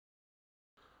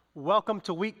Welcome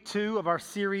to week 2 of our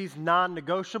series,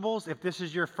 Non-Negotiables. If this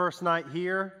is your first night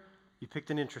here, you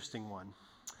picked an interesting one.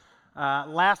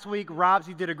 Last week,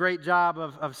 Robsy did a great job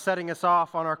of setting us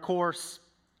off on our course,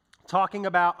 talking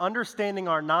about understanding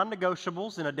our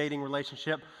non-negotiables in a dating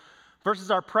relationship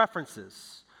versus our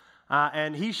preferences.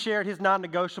 And he shared his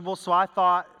non-negotiables, so I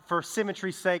thought, for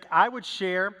symmetry's sake, I would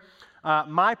share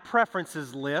my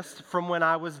preferences list from when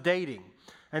I was dating.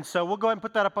 And so we'll go ahead and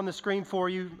put that up on the screen for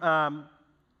you.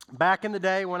 Back in the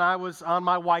day when I was on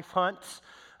my wife hunt,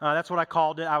 that's what I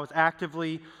called it. I was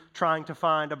actively trying to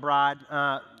find a bride.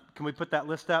 Can we put that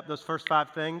list up, those first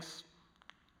 5 things?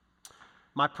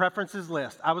 My preferences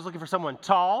list. I was looking for someone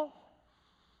tall,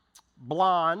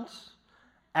 blonde,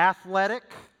 athletic,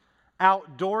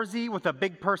 outdoorsy, with a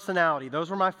big personality. Those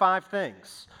were my 5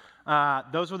 things.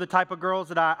 Those were the type of girls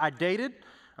that I dated.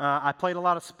 I played a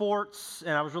lot of sports,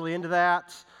 and I was really into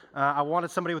that. I wanted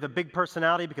somebody with a big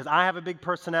personality because I have a big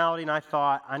personality, and I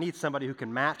thought, I need somebody who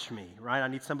can match me, right? I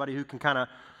need somebody who can kind of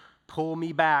pull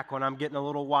me back when I'm getting a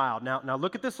little wild. Now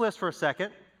look at this list for a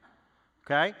second,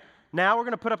 okay? Now we're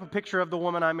going to put up a picture of the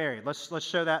woman I married. Let's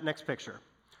show that next picture.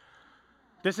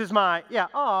 This is my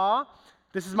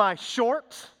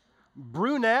short,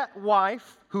 brunette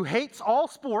wife who hates all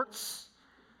sports,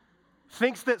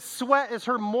 thinks that sweat is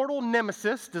her mortal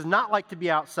nemesis, does not like to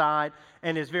be outside,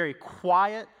 and is very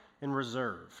quiet and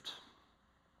reserved.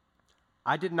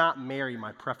 I did not marry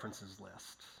my preferences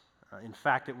list. In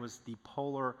fact, it was the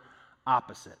polar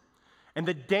opposite. And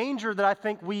the danger that I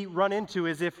think we run into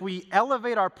is if we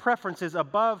elevate our preferences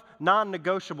above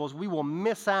non-negotiables, we will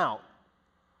miss out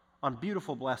on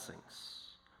beautiful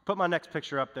blessings. Put my next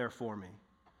picture up there for me.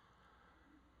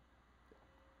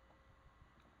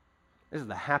 This is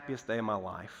the happiest day of my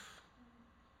life.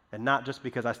 And not just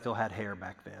because I still had hair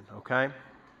back then, okay?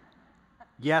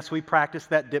 Yes, we practiced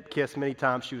that dip kiss many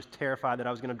times. She was terrified that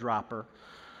I was going to drop her.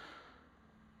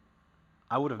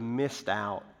 I would have missed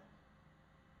out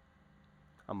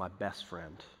on my best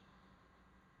friend.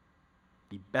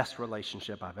 The best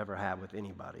relationship I've ever had with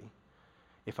anybody,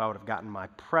 if I would have gotten my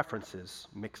preferences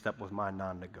mixed up with my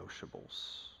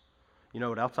non-negotiables. You know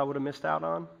what else I would have missed out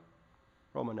on?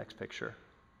 Roll my next picture.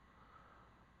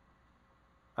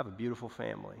 I have a beautiful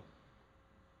family.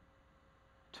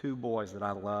 2 boys that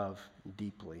I love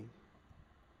deeply.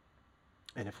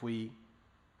 And if we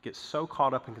get so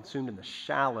caught up and consumed in the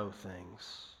shallow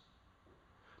things,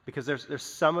 because there's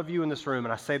some of you in this room,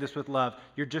 and I say this with love,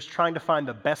 you're just trying to find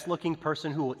the best looking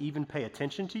person who will even pay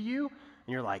attention to you, and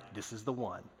you're like, this is the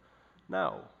one.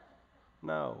 No.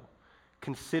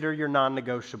 Consider your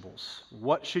non-negotiables.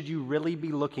 What should you really be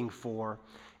looking for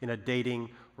in a dating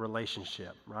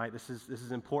relationship, right? This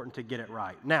is important to get it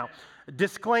right. Now, a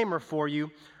disclaimer for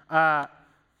you,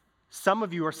 some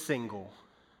of you are single,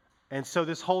 and so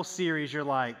this whole series, you're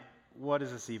like, what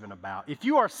is this even about? If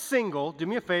you are single, do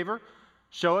me a favor,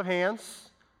 show of hands,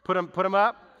 put them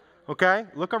up, okay?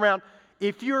 Look around.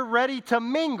 If you're ready to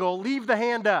mingle, leave the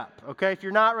hand up, okay? If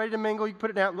you're not ready to mingle, you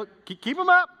put it down. Look, keep them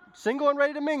up, single and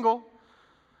ready to mingle.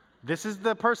 This is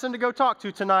the person to go talk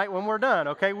to tonight when we're done,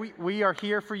 okay? We are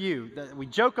here for you. We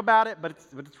joke about it, but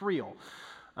it's real.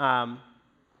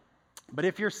 But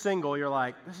if you're single, you're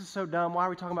like, this is so dumb. Why are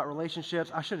we talking about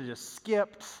relationships? I should have just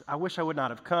skipped. I wish I would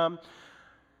not have come.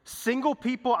 Single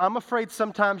people, I'm afraid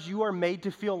sometimes you are made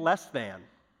to feel less than.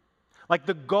 Like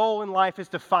the goal in life is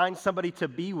to find somebody to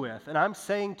be with. And I'm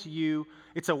saying to you,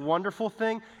 it's a wonderful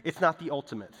thing. It's not the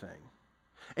ultimate thing.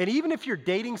 And even if you're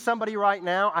dating somebody right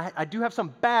now, I do have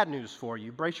some bad news for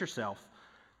you. Brace yourself.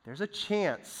 There's a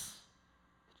chance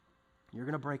you're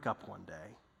going to break up one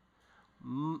day.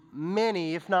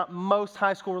 Many, if not most,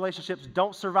 high school relationships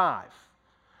don't survive.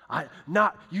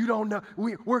 You don't know.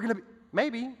 We're going to be,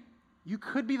 maybe. You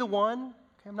could be the one.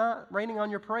 Okay, I'm not raining on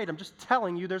your parade. I'm just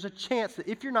telling you there's a chance that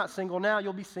if you're not single now,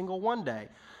 you'll be single one day.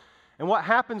 And what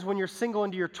happens when you're single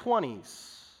into your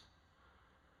 20s?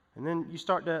 And then you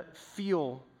start to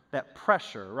feel that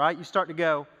pressure, right? You start to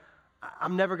go,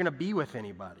 I'm never going to be with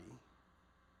anybody.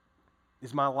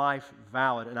 Is my life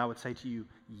valid? And I would say to you,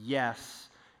 yes,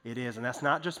 it is. And that's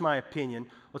not just my opinion.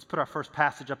 Let's put our first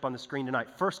passage up on the screen tonight.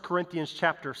 1 Corinthians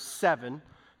chapter 7.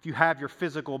 If you have your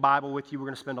physical Bible with you, we're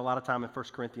going to spend a lot of time in 1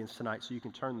 Corinthians tonight, so you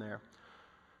can turn there.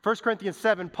 1 Corinthians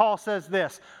 7, Paul says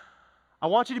this, I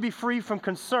want you to be free from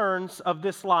concerns of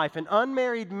this life. An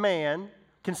unmarried man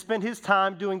can spend his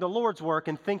time doing the Lord's work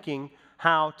and thinking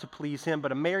how to please him,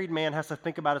 but a married man has to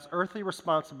think about his earthly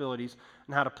responsibilities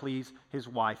and how to please his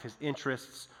wife. His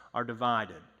interests are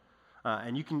divided.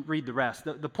 And you can read the rest.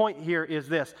 The point here is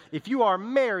this. If you are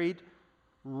married,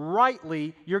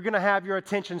 rightly, you're going to have your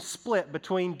attention split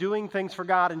between doing things for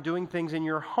God and doing things in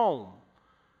your home.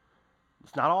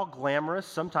 It's not all glamorous.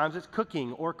 Sometimes it's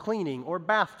cooking or cleaning or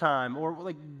bath time or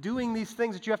like doing these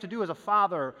things that you have to do as a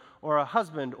father or a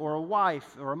husband or a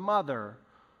wife or a mother.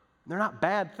 They're not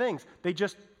bad things. They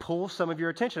just pull some of your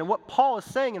attention. And what Paul is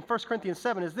saying in 1 Corinthians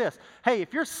 7 is this: hey,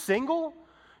 if you're single,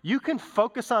 you can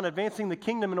focus on advancing the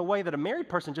kingdom in a way that a married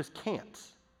person just can't.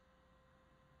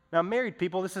 Now, married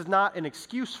people, this is not an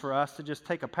excuse for us to just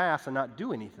take a pass and not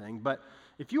do anything. But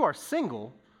if you are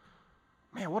single,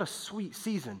 man, what a sweet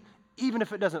season. Even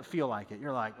if it doesn't feel like it.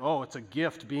 You're like, oh, it's a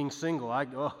gift being single.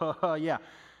 Yeah.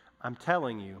 I'm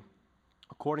telling you,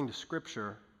 according to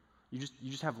Scripture, you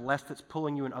just have less that's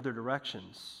pulling you in other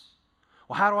directions.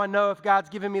 Well, how do I know if God's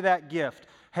given me that gift?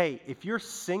 Hey, if you're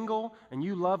single and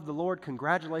you love the Lord,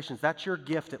 congratulations. That's your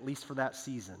gift, at least for that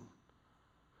season.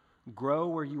 Grow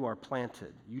where you are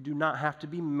planted. You do not have to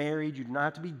be married. You do not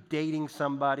have to be dating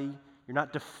somebody. You're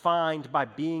not defined by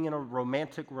being in a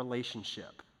romantic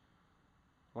relationship.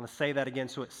 I want to say that again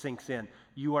so it sinks in.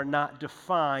 You are not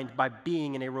defined by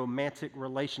being in a romantic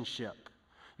relationship.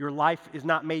 Your life is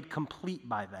not made complete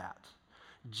by that.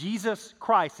 Jesus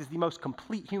Christ is the most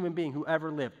complete human being who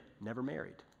ever lived. Never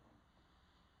married.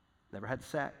 Never had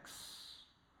sex.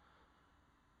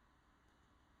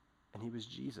 And he was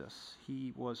Jesus.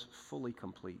 He was fully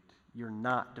complete. You're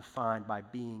not defined by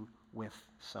being with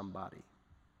somebody.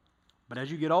 But as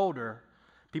you get older,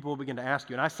 people will begin to ask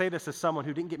you, and I say this as someone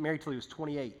who didn't get married till he was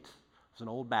 28. I was an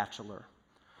old bachelor.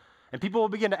 And people will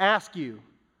begin to ask you,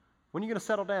 when are you going to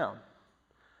settle down?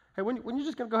 Hey, when are you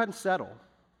just going to go ahead and settle?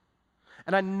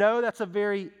 And I know that's a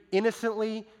very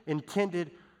innocently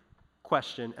intended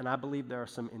question, and I believe there are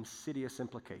some insidious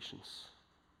implications.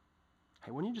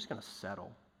 Hey, when are you just going to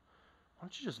settle? Why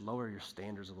don't you just lower your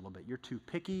standards a little bit? You're too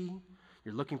picky.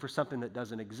 You're looking for something that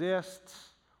doesn't exist.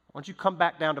 Why don't you come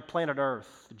back down to planet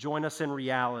Earth, join us in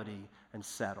reality, and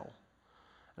settle?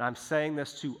 And I'm saying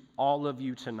this to all of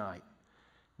you tonight.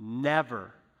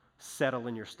 Never settle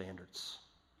in your standards.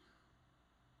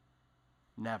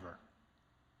 Never.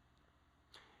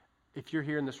 If you're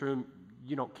here in this room,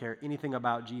 you don't care anything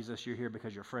about Jesus. You're here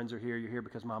because your friends are here. You're here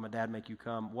because mom and dad make you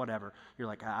come, whatever. You're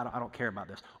like, I don't care about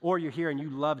this. Or you're here and you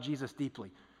love Jesus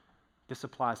deeply. This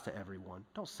applies to everyone.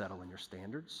 Don't settle in your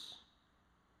standards.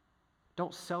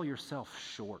 Don't sell yourself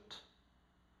short.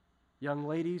 Young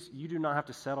ladies, you do not have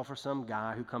to settle for some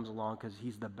guy who comes along because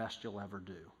he's the best you'll ever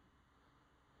do.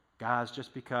 Guys,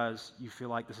 just because you feel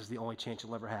like this is the only chance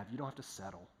you'll ever have, you don't have to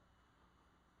settle.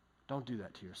 Don't do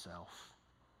that to yourself.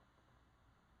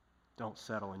 Don't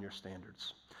settle in your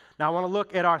standards. Now, I want to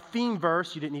look at our theme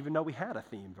verse. You didn't even know we had a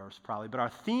theme verse, probably. But our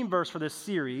theme verse for this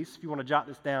series, if you want to jot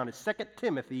this down, is 2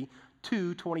 Timothy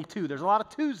 2:22. There's a lot of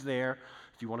twos there.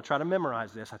 If you want to try to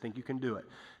memorize this, I think you can do it.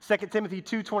 2 Timothy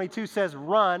 2:22 says,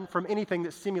 run from anything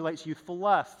that stimulates youthful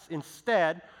lusts.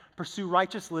 Instead, pursue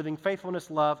righteous living, faithfulness,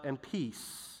 love, and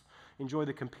peace. Enjoy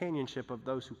the companionship of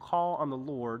those who call on the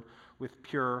Lord with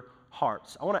pure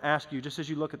hearts. I want to ask you, just as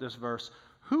you look at this verse,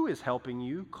 who is helping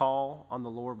you call on the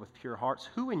Lord with pure hearts?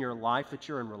 Who in your life that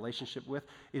you're in relationship with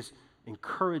is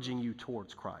encouraging you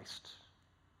towards Christ?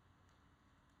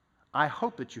 I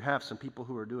hope that you have some people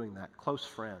who are doing that, close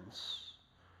friends.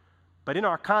 But in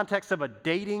our context of a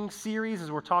dating series,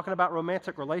 as we're talking about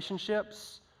romantic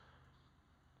relationships,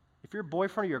 if your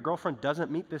boyfriend or your girlfriend doesn't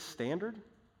meet this standard,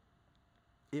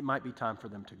 it might be time for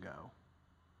them to go.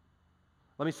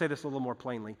 Let me say this a little more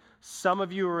plainly. Some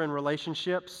of you are in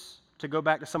relationships, to go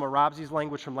back to some of Robsey's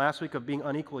language from last week, of being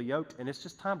unequally yoked, and it's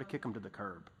just time to kick them to the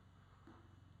curb.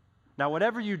 Now,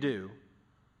 whatever you do,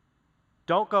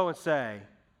 don't go and say,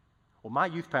 well, my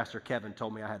youth pastor, Kevin,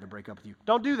 told me I had to break up with you.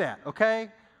 Don't do that, okay?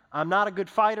 I'm not a good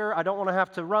fighter. I don't want to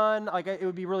have to run. It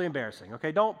would be really embarrassing,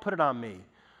 okay? Don't put it on me.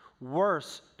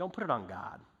 Worse, don't put it on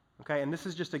God, okay? And this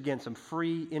is just, again, some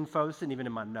free info. This isn't even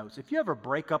in my notes. If you ever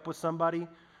break up with somebody,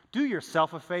 do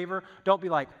yourself a favor. Don't be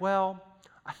like, well,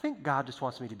 I think God just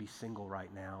wants me to be single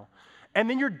right now. And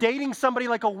then you're dating somebody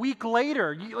like a week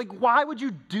later. Why would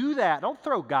you do that? Don't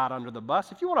throw God under the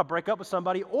bus. If you want to break up with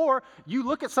somebody, or you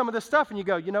look at some of this stuff and you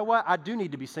go, you know what? I do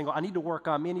need to be single. I need to work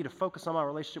on me. I need to focus on my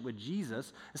relationship with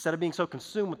Jesus instead of being so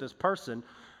consumed with this person.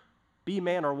 Be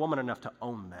man or woman enough to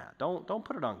own that. Don't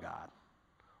put it on God.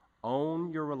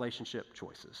 Own your relationship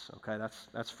choices. Okay,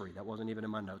 that's free. That wasn't even in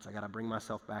my notes. I got to bring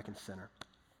myself back in center.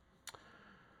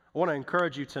 I want to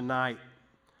encourage you tonight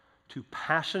to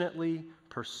passionately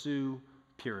pursue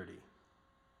purity.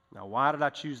 Now, why did I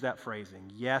choose that phrasing?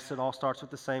 Yes, it all starts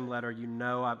with the same letter. You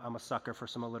know I'm a sucker for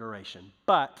some alliteration.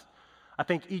 But I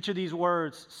think each of these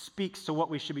words speaks to what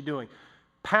we should be doing.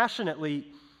 Passionately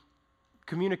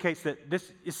communicates that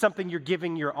this is something you're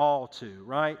giving your all to,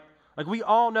 right? Like we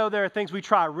all know there are things we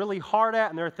try really hard at,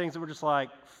 and there are things that we're just like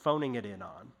phoning it in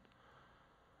on.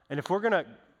 And if we're going to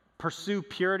pursue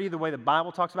purity the way the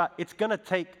Bible talks about, it's going to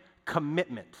take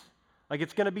commitment. Like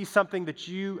it's going to be something that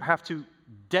you have to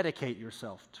dedicate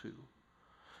yourself to.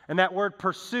 And that word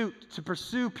pursuit, to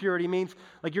pursue purity, means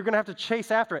like you're going to have to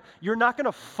chase after it. You're not going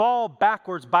to fall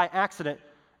backwards by accident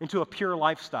into a pure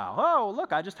lifestyle. Oh,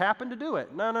 look, I just happened to do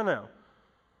it. No.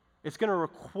 It's going to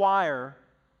require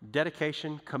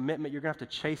dedication, commitment. You're going to have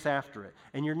to chase after it.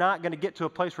 And you're not going to get to a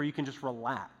place where you can just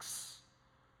relax.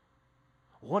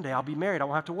 One day I'll be married. I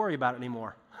won't have to worry about it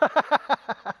anymore.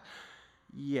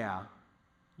 Yeah,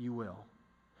 you will.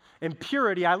 And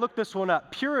purity, I looked this one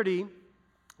up. Purity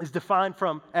is defined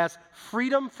as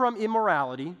freedom from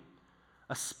immorality,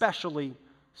 especially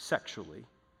sexually.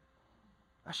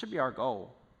 That should be our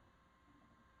goal.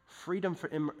 Freedom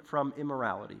from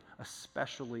immorality,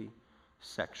 especially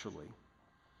sexually.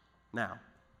 Now,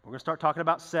 we're going to start talking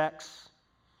about sex.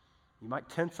 You might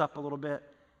tense up a little bit.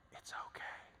 It's okay.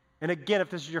 And again, if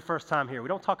this is your first time here, we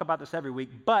don't talk about this every week,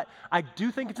 but I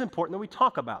do think it's important that we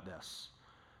talk about this.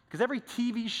 Because every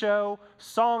TV show,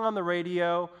 song on the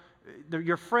radio,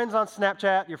 your friends on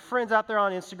Snapchat, your friends out there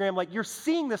on Instagram, like you're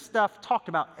seeing this stuff talked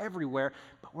about everywhere,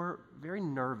 but we're very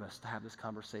nervous to have this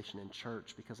conversation in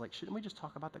church because like, shouldn't we just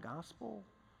talk about the gospel?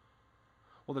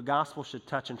 Well, the gospel should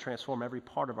touch and transform every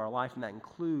part of our life, and that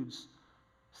includes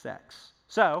sex.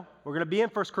 So, we're going to be in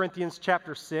 1 Corinthians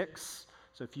chapter 6.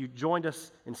 So if you joined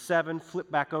us in 7,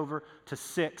 flip back over to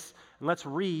 6, and let's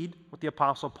read what the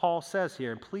Apostle Paul says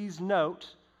here. And please note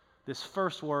this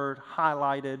first word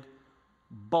highlighted,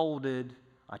 bolded,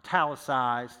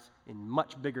 italicized, in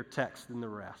much bigger text than the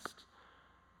rest.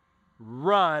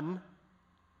 Run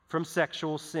from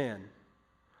sexual sin.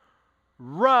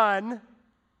 Run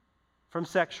from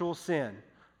sexual sin.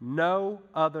 No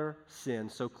other sin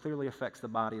so clearly affects the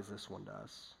body as this one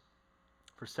does.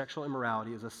 For sexual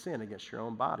immorality is a sin against your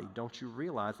own body. Don't you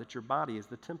realize that your body is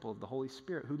the temple of the Holy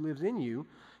Spirit who lives in you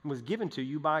and was given to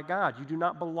you by God? You do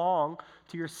not belong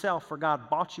to yourself, for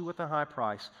God bought you with a high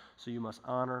price, so you must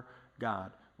honor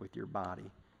God with your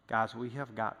body. Guys, we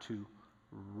have got to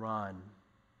run.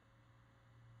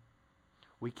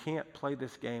 We can't play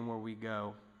this game where we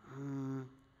go,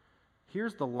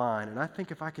 here's the line, and I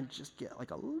think if I can just get like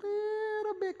a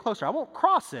little bit closer, I won't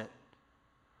cross it.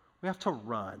 We have to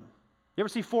run. You ever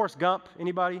see Forrest Gump?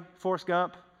 Anybody? Forrest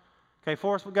Gump? Okay,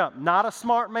 Forrest Gump, not a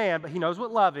smart man, but he knows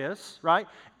what love is, right?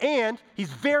 And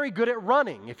he's very good at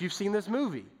running, if you've seen this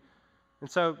movie. And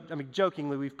so,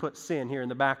 jokingly, we've put Sin here in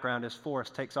the background as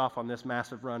Forrest takes off on this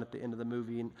massive run at the end of the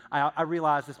movie. And I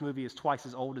realize this movie is twice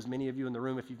as old as many of you in the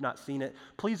room. If you've not seen it,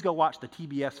 please go watch the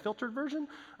TBS filtered version.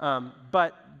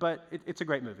 But it's a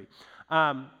great movie.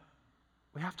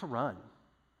 We have to run.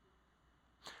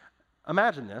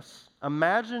 Imagine this.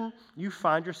 Imagine you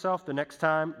find yourself the next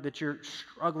time that you're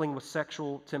struggling with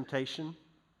sexual temptation,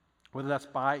 whether that's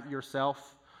by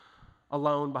yourself,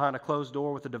 alone behind a closed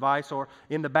door with a device, or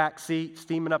in the back seat,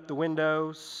 steaming up the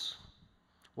windows.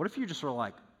 What if you just were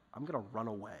like, I'm going to run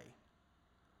away?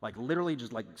 Like literally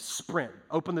just like sprint,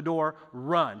 open the door,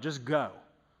 run, just go.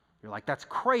 You're like, that's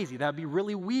crazy. That'd be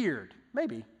really weird.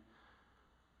 Maybe.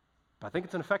 But I think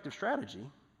it's an effective strategy.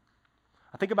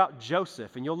 I think about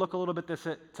Joseph, and you'll look a little bit this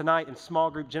tonight in small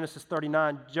group, Genesis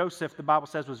 39. Joseph, the Bible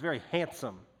says, was very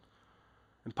handsome.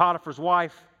 And Potiphar's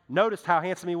wife noticed how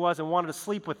handsome he was and wanted to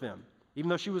sleep with him, even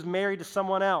though she was married to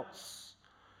someone else.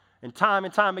 And time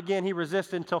again, he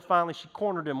resisted until finally she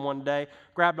cornered him one day,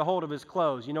 grabbed a hold of his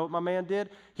clothes. You know what my man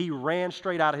did? He ran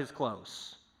straight out of his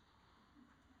clothes.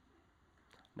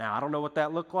 Now, I don't know what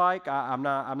that looked like. I'm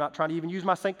not trying to even use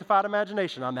my sanctified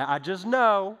imagination on that. I just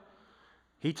know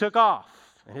he took off,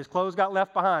 and his clothes got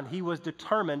left behind. He was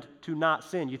determined to not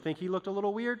sin. You think he looked a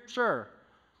little weird? Sure.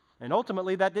 And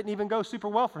ultimately, that didn't even go super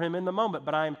well for him in the moment,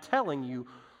 but I am telling you,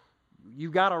 you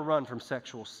got to run from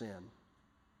sexual sin.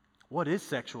 What is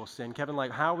sexual sin, Kevin?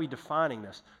 Like, how are we defining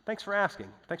this? Thanks for asking.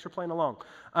 Thanks for playing along.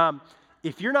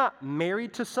 If you're not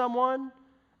married to someone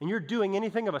and you're doing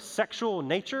anything of a sexual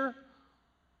nature,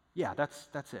 yeah, that's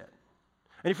it.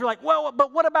 And if you're like, well,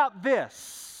 but what about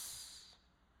this?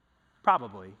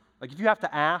 Probably. Like, if you have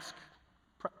to ask,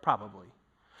 probably.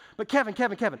 But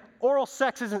Kevin, oral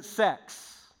sex isn't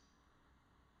sex.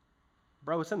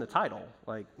 Bro, it's in the title.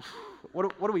 Like, what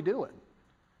are we doing?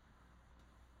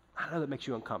 I know that makes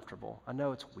you uncomfortable. I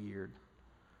know it's weird.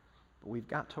 But we've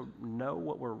got to know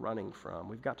what we're running from.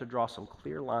 We've got to draw some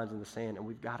clear lines in the sand, and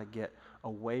we've got to get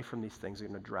away from these things that are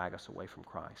going to drag us away from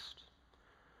Christ.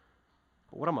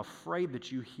 But what I'm afraid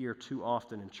that you hear too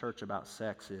often in church about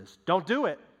sex is, don't do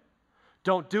it.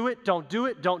 Don't do it, don't do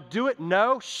it, don't do it.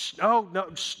 No, shh, no,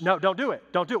 no, shh, no, don't do it.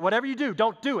 Don't do it. Whatever you do,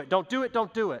 don't do it, don't do it,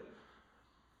 don't do it.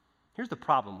 Here's the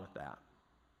problem with that.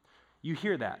 You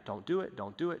hear that, don't do it,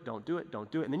 don't do it, don't do it,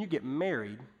 don't do it, and then you get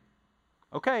married.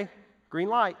 Okay, green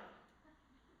light.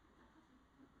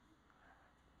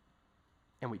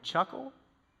 And we chuckle,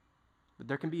 but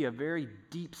there can be a very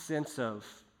deep sense of,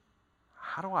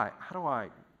 how do I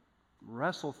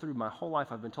wrestle through my whole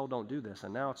life? I've been told don't do this,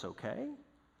 and now it's okay.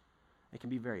 It can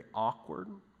be very awkward.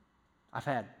 I've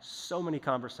had so many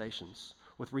conversations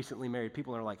with recently married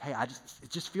people that are like, hey, it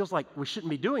just feels like we shouldn't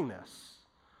be doing this.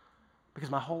 Because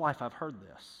my whole life I've heard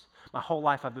this. My whole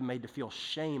life I've been made to feel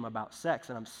shame about sex.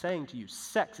 And I'm saying to you,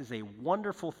 sex is a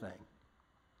wonderful thing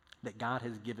that God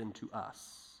has given to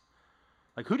us.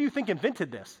 Like, who do you think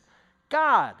invented this?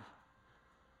 God.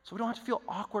 So we don't have to feel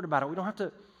awkward about it. We don't have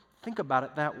to think about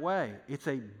it that way. It's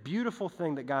a beautiful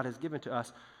thing that God has given to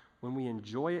us when we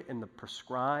enjoy it in the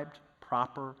prescribed,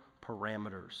 proper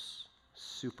parameters.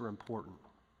 Super important.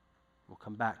 We'll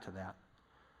come back to that.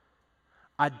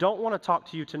 I don't want to talk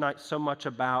to you tonight so much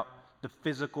about the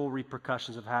physical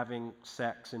repercussions of having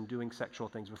sex and doing sexual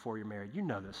things before you're married. You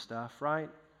know this stuff, right?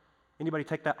 Anybody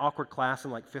take that awkward class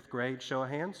in like 5th grade? Show of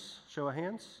hands? Show of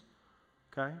hands?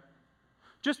 Okay.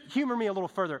 Just humor me a little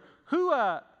further. Who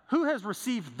has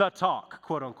received the talk,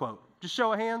 quote unquote? Just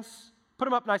show of hands. Put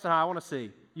them up nice and high. I want to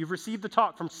see. You've received the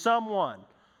talk from someone.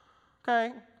 Okay.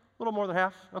 A little more than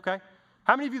half. Okay.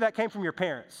 How many of you that came from your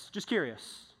parents? Just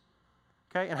curious.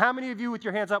 Okay. And how many of you with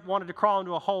your hands up wanted to crawl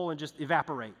into a hole and just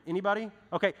evaporate? Anybody?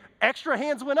 Okay. Extra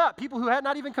hands went up. People who had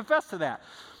not even confessed to that.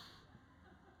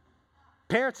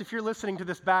 Parents, if you're listening to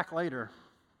this back later,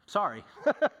 sorry.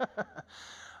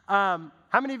 How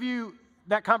many of you,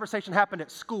 that conversation happened at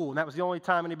school, and that was the only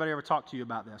time anybody ever talked to you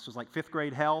about this? It was like 5th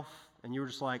grade health, and you were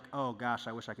just like, oh gosh,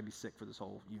 I wish I could be sick for this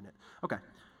whole unit. Okay.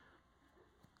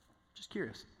 Just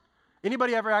curious.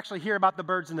 Anybody ever actually hear about the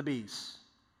birds and the bees?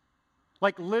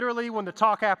 Like literally when the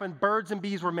talk happened, birds and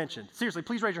bees were mentioned. Seriously,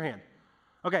 please raise your hand.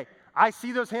 Okay, I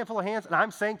see those handful of hands, and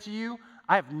I'm saying to you,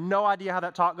 I have no idea how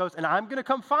that talk goes, and I'm going to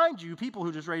come find you, people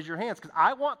who just raise your hands, because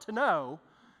I want to know,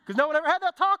 because no one ever had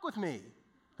that talk with me.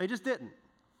 They just didn't.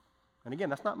 And again,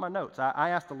 that's not my notes. I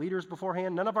asked the leaders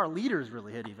beforehand. None of our leaders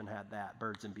really had even had that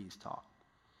birds and bees talk.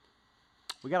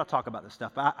 We got to talk about this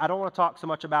stuff, but I don't want to talk so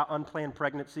much about unplanned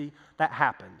pregnancy. That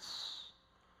happens.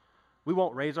 We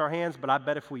won't raise our hands, but I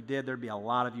bet if we did, there'd be a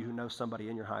lot of you who know somebody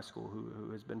in your high school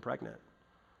who has been pregnant.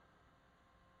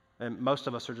 And most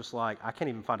of us are just like, I can't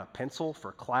even find a pencil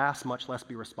for class, much less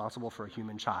be responsible for a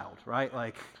human child, right?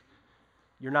 Like,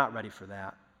 you're not ready for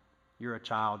that. You're a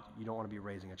child. You don't want to be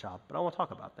raising a child. But I don't want to talk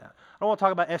about that. I don't want to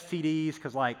talk about STDs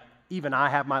because, like, even I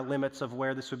have my limits of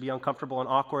where this would be uncomfortable and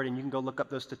awkward, and you can go look up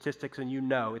those statistics and you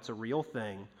know it's a real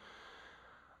thing.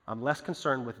 I'm less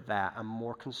concerned with that. I'm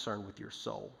more concerned with your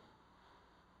soul.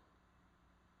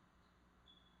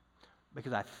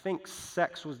 Because I think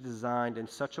sex was designed in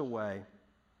such a way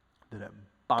that it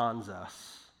bonds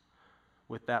us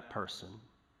with that person.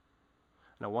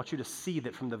 And I want you to see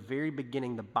that from the very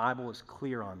beginning, the Bible is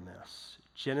clear on this.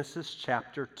 Genesis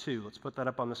chapter 2, let's put that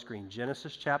up on the screen.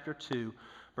 Genesis chapter 2,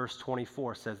 verse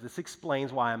 24 says, this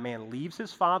explains why a man leaves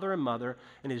his father and mother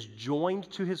and is joined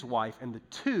to his wife, and the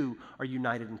two are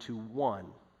united into one.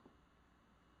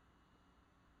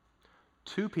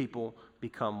 Two people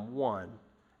become one.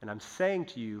 And I'm saying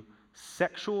to you,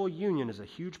 sexual union is a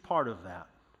huge part of that.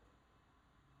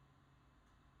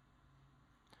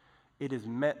 It is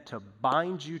meant to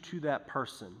bind you to that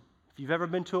person. If you've ever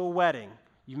been to a wedding,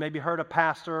 you've maybe heard a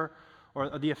pastor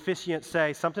or the officiant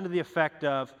say something to the effect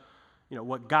of,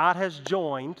 what God has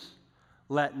joined,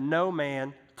 let no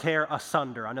man tear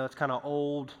asunder. I know it's kind of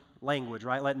old language,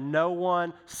 right? Let no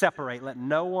one separate. Let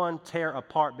no one tear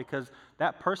apart, because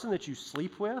that person that you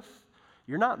sleep with,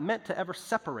 you're not meant to ever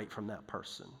separate from that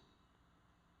person.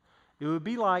 It would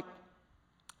be like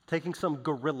taking some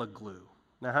Gorilla Glue.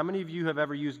 Now, how many of you have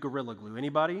ever used Gorilla Glue?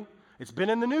 Anybody? It's been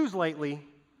in the news lately.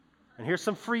 And here's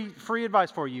some free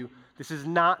advice for you. This is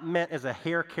not meant as a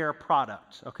hair care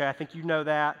product, okay? I think you know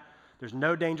that. There's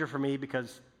no danger for me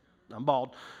because I'm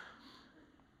bald.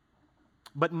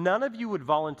 But none of you would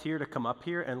volunteer to come up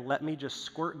here and let me just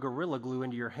squirt Gorilla Glue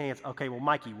into your hands. Okay, well,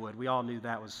 Mikey would. We all knew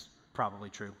that was probably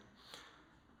true.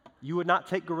 You would not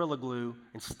take Gorilla Glue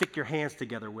and stick your hands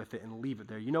together with it and leave it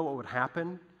there. You know what would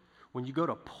happen? When you go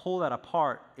to pull that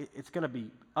apart, it's going to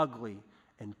be ugly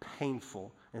and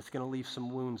painful, and it's going to leave some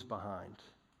wounds behind.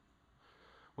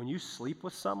 When you sleep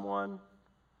with someone,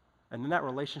 and then that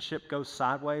relationship goes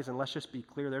sideways, and let's just be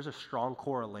clear, there's a strong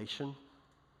correlation.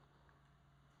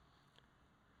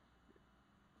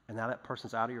 And now that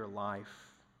person's out of your life,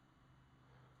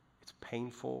 It's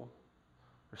painful.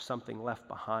 There's something left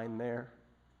behind there.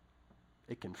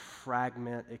 It can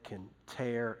fragment, it can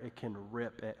tear, it can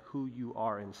rip at who you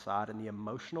are inside, and the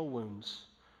emotional wounds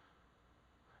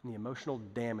and the emotional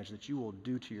damage that you will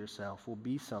do to yourself will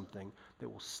be something that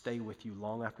will stay with you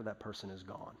long after that person is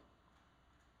gone.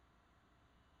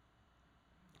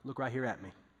 Look right here at me.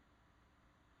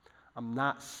 I'm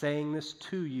not saying this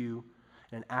to you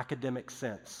in an academic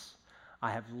sense.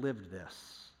 I have lived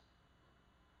this.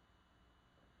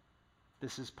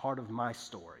 This is part of my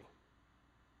story.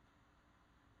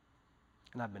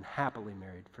 And I've been happily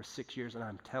married for 6 years, and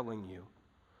I'm telling you,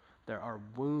 there are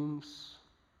wounds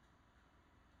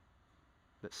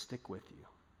that stick with you.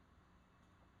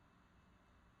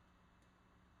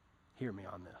 Hear me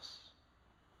on this.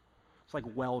 It's like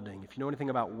welding. If you know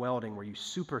anything about welding, where you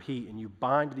superheat and you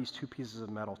bind these two pieces of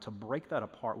metal, to break that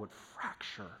apart would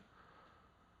fracture.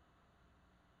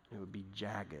 It would be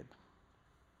jagged.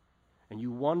 And you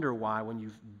wonder why when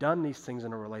you've done these things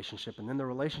in a relationship and then the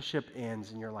relationship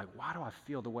ends and you're like, why do I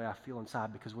feel the way I feel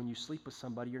inside? Because when you sleep with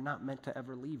somebody, you're not meant to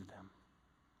ever leave them.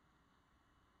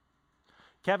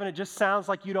 Kevin, it just sounds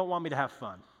like you don't want me to have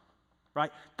fun,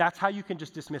 right? That's how you can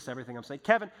just dismiss everything I'm saying.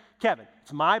 Kevin,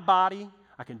 it's my body.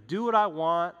 I can do what I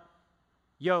want.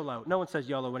 YOLO. No one says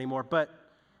YOLO anymore, but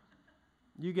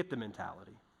you get the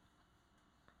mentality.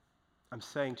 I'm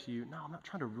saying to you, no, I'm not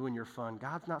trying to ruin your fun.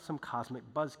 God's not some cosmic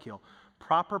buzzkill.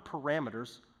 Proper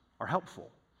parameters are helpful.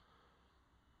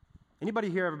 Anybody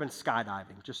here ever been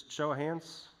skydiving? Just show of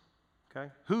hands.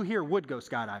 Okay. Who here would go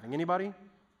skydiving? Anybody?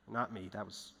 Not me. That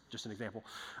was just an example.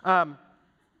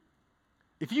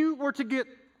 If you were to get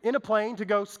in a plane to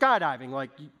go skydiving,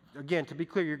 again, to be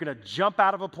clear, you're going to jump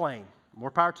out of a plane.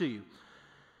 More power to you.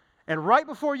 And right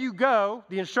before you go,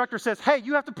 the instructor says, hey,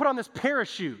 you have to put on this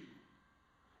parachute.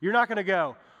 You're not going to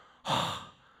go,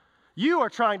 you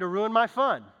are trying to ruin my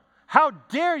fun. How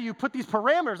dare you put these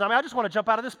parameters on me? I just want to jump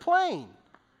out of this plane.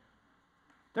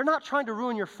 They're not trying to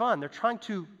ruin your fun. They're trying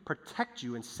to protect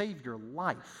you and save your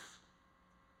life.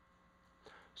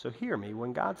 So hear me.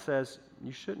 When God says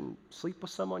you shouldn't sleep with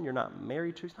someone you're not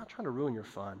married to, he's not trying to ruin your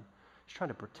fun. He's trying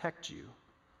to protect you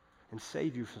and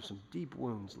save you from some deep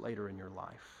wounds later in your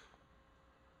life.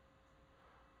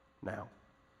 Now,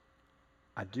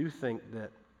 I do think that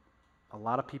a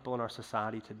lot of people in our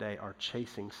society today are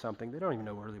chasing something. They don't even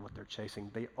know really what they're chasing.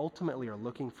 They ultimately are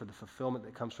looking for the fulfillment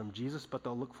that comes from Jesus, but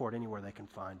they'll look for it anywhere they can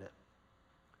find it.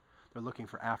 They're looking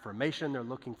for affirmation. They're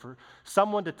looking for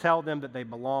someone to tell them that they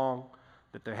belong,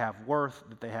 that they have worth,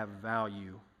 that they have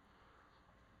value.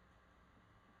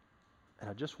 And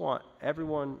I just want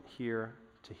everyone here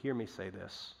to hear me say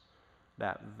this.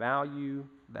 That value,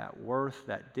 that worth,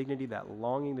 that dignity, that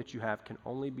longing that you have can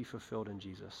only be fulfilled in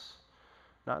Jesus,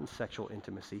 not in sexual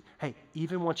intimacy. Hey,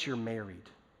 even once you're married,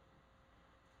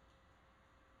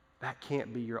 that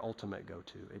can't be your ultimate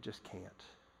go-to. It just can't.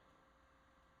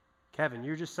 Kevin,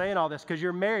 you're just saying all this because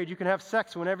you're married. You can have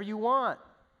sex whenever you want.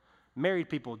 Married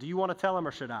people, do you want to tell them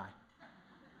or should I?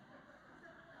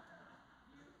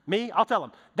 Me? I'll tell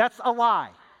them. That's a lie.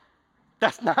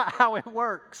 That's not how it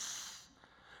works.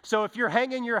 So if you're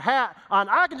hanging your hat on,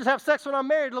 I can just have sex when I'm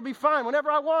married, it'll be fine, whenever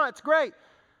I want, it's great.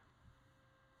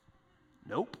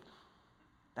 Nope.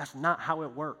 That's not how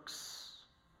it works.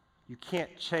 You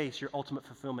can't chase your ultimate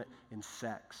fulfillment in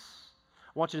sex.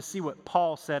 I want you to see what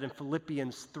Paul said in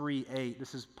Philippians 3:8.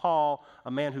 This is Paul,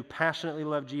 a man who passionately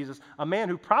loved Jesus, a man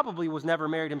who probably was never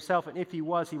married himself, and if he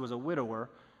was a widower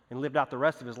and lived out the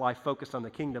rest of his life focused on the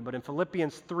kingdom. But in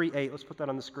Philippians 3:8, let's put that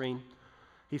on the screen.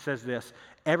 He says this,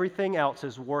 everything else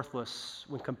is worthless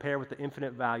when compared with the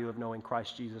infinite value of knowing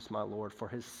Christ Jesus my Lord. For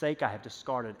his sake I have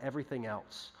discarded everything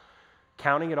else,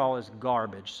 counting it all as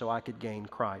garbage so I could gain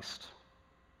Christ.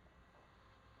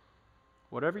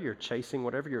 Whatever you're chasing,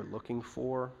 whatever you're looking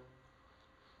for,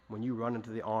 when you run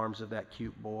into the arms of that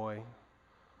cute boy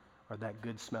or that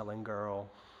good-smelling girl,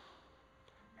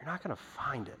 you're not going to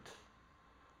find it.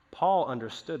 Paul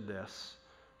understood this.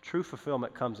 True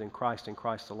fulfillment comes in Christ and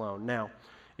Christ alone. Now,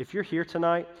 if you're here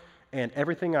tonight and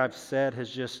everything I've said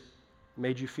has just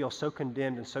made you feel so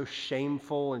condemned and so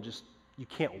shameful and just you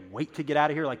can't wait to get out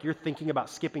of here, like you're thinking about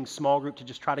skipping small group to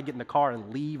just try to get in the car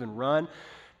and leave and run,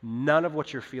 none of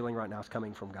what you're feeling right now is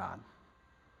coming from God.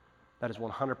 That is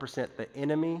 100% the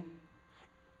enemy,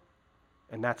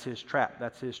 and that's his trap,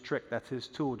 that's his trick, that's his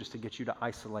tool just to get you to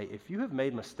isolate. If you have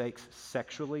made mistakes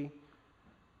sexually,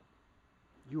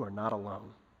 you are not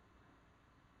alone.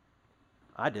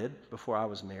 I did before I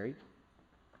was married.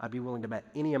 I'd be willing to bet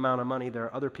any amount of money there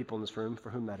are other people in this room for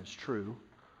whom that is true.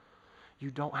 You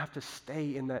don't have to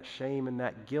stay in that shame and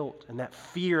that guilt and that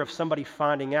fear of somebody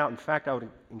finding out. In fact, I would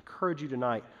encourage you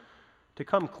tonight to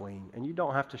come clean. And you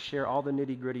don't have to share all the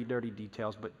nitty-gritty, dirty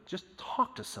details, but just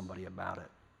talk to somebody about it.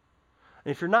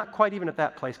 And if you're not quite even at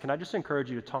that place, can I just encourage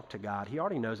you to talk to God? He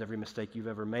already knows every mistake you've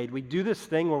ever made. We do this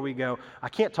thing where we go, I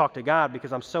can't talk to God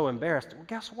because I'm so embarrassed. Well,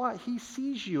 guess what? He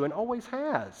sees you and always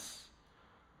has.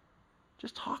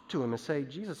 Just talk to him and say,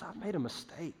 Jesus, I've made a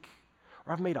mistake.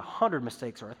 Or I've made 100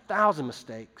 mistakes or 1,000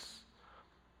 mistakes.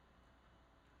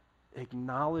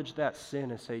 Acknowledge that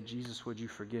sin and say, Jesus, would you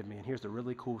forgive me? And here's the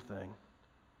really cool thing.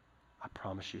 I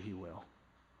promise you he will.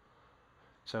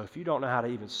 So if you don't know how to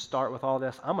even start with all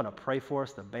this, I'm going to pray for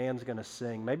us. The band's going to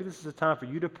sing. Maybe this is a time for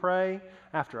you to pray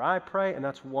after I pray, and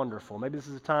that's wonderful. Maybe this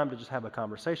is a time to just have a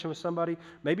conversation with somebody.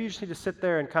 Maybe you just need to sit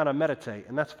there and kind of meditate,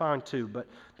 and that's fine too. But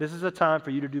this is a time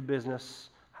for you to do business,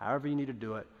 however you need to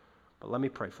do it. But let me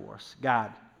pray for us.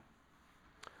 God,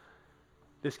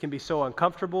 this can be so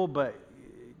uncomfortable, but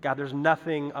God, there's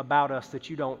nothing about us that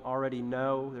you don't already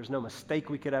know. There's no mistake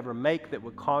we could ever make that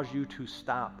would cause you to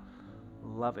stop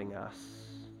loving us.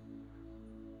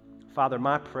 Father,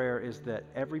 my prayer is that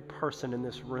every person in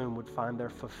this room would find their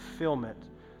fulfillment,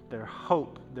 their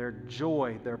hope, their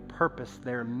joy, their purpose,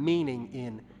 their meaning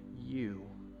in you.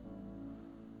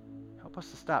 Help us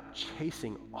to stop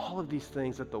chasing all of these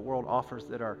things that the world offers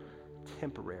that are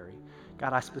temporary.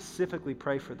 God, I specifically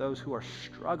pray for those who are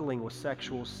struggling with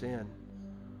sexual sin.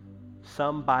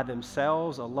 Some by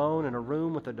themselves, alone in a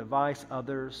room with a device,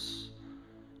 others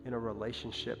in a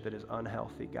relationship that is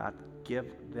unhealthy. God, give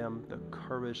them the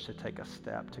courage to take a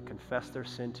step, to confess their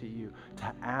sin to you,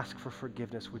 to ask for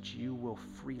forgiveness, which you will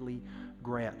freely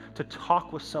grant, to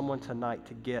talk with someone tonight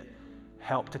to get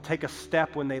help, to take a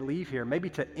step when they leave here, maybe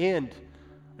to end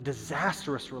a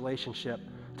disastrous relationship,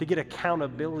 to get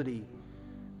accountability,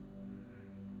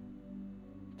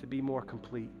 to be more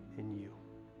complete in you.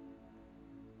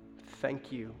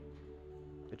 Thank you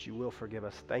that you will forgive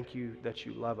us. Thank you that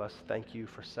you love us. Thank you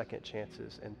for second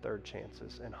chances and third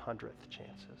chances and 100th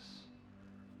chances.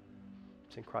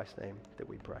 It's in Christ's name that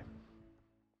we pray.